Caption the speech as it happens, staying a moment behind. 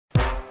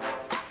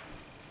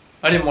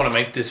I didn't want to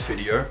make this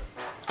video.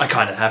 I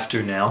kinda have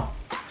to now.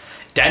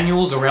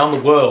 Daniels around the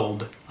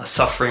world are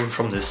suffering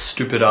from this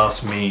stupid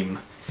ass meme.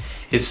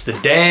 It's the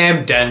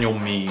damn Daniel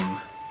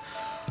meme.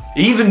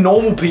 Even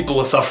normal people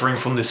are suffering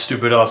from this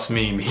stupid ass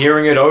meme,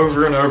 hearing it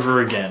over and over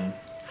again.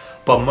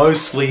 But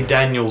mostly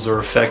Daniels are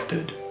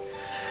affected.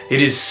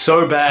 It is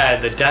so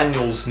bad that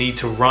Daniels need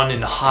to run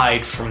and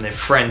hide from their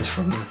friends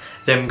from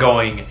them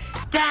going,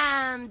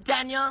 "Damn,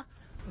 Daniel!"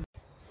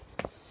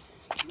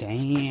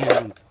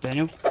 Damn,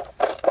 Daniel.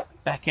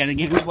 Back at it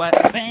again with what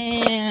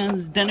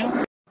fans,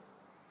 Daniel.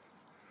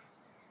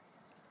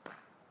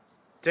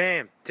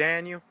 Damn,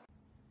 Daniel.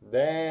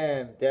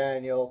 Damn,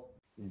 Daniel.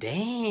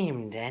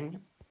 Damn, Daniel.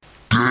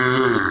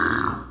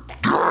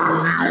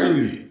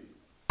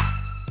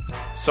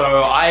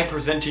 So I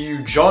present to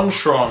you Jon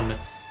Tron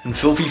and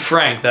Filthy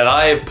Frank that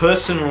I have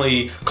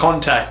personally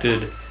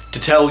contacted to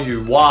tell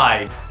you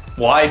why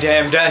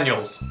damn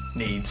Daniel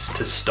needs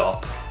to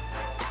stop.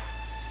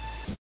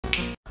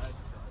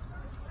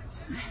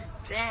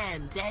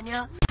 Damn,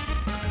 Daniel.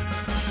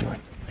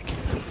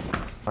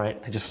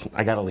 Alright,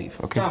 I gotta leave,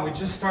 okay? John, we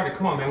just started.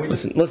 Come on, man.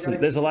 Listen,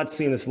 there's a lot to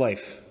see in this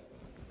life.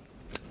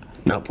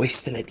 Not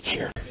wasting it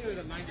here.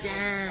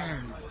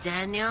 Damn,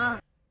 Daniel.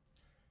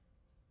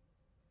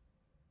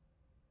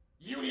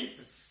 You need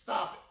to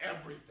stop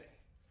everything.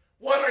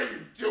 What are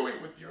you doing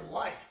with your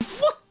life?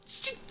 What?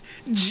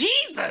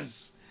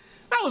 Jesus!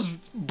 That was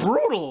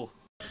brutal.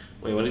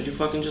 Wait, what did you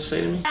fucking just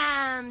say to me?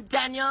 Damn,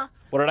 Daniel.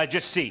 What did I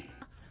just see?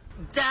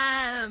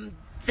 Damn,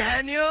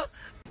 Daniel.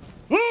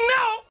 No!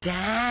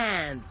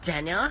 Damn,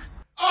 Daniel.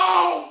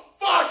 Oh,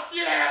 fuck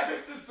yeah,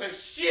 this is the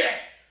shit.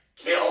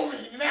 Kill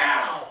me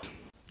now.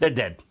 They're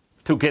dead.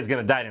 2 kids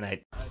gonna die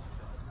tonight.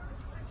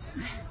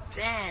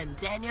 Damn,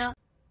 Daniel.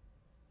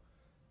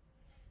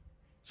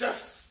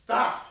 Just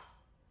stop.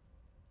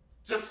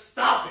 Just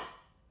stop it.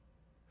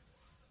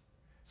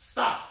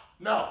 Stop.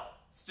 No,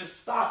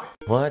 just stop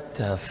it. What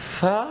the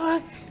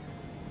fuck?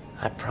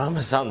 I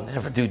promise I'll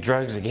never do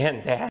drugs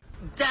again, Dad.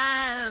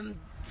 Damn,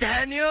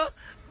 Daniel.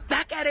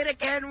 Back at it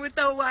again with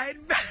the white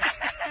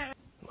man.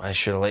 I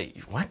should've let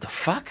you. What the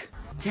fuck?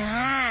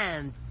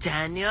 Damn,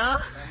 Daniel.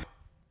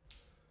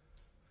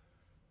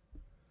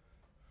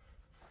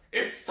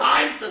 It's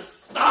time to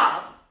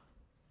stop.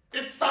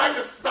 It's time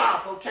to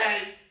stop,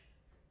 okay?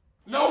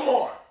 No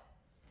more.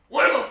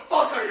 Where the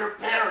fuck are your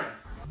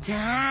parents?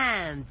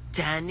 Damn,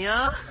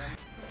 Daniel.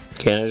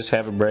 Can't I just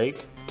have a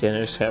break? Can't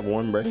I just have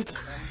one break?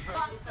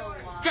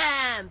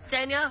 Damn,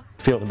 Daniel.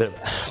 Feeling a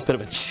bit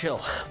of a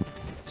chill.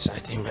 So I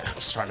think I'm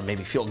starting to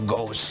maybe feel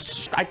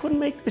ghosts. I couldn't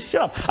make this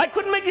shit up. I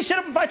couldn't make this shit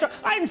up if I tried.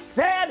 I'm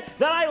sad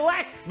that I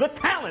lack the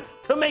talent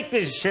to make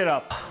this shit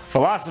up.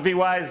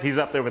 Philosophy-wise, he's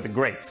up there with the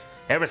greats.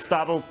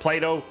 Aristotle,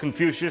 Plato,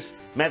 Confucius,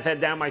 meth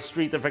head down my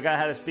street that forgot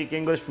how to speak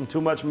English from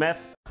too much meth.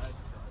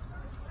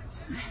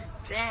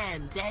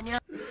 Damn, Daniel.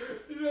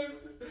 Yes,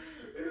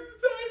 it's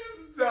time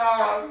to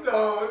stop.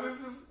 No,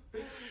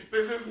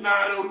 this is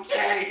not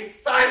okay.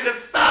 It's time to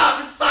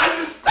stop. It's time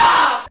to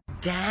stop.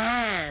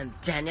 Damn,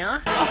 Daniel.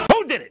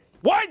 Who did it?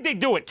 Why did they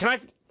do it? Are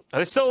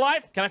they still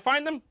alive? Can I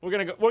find them? We're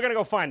gonna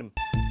go find them.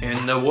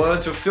 In the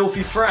words of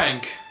Filthy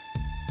Frank,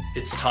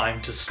 it's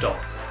time to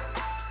stop.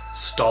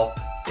 Stop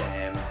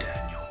damn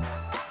Daniel.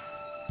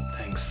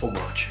 Thanks for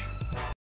watching.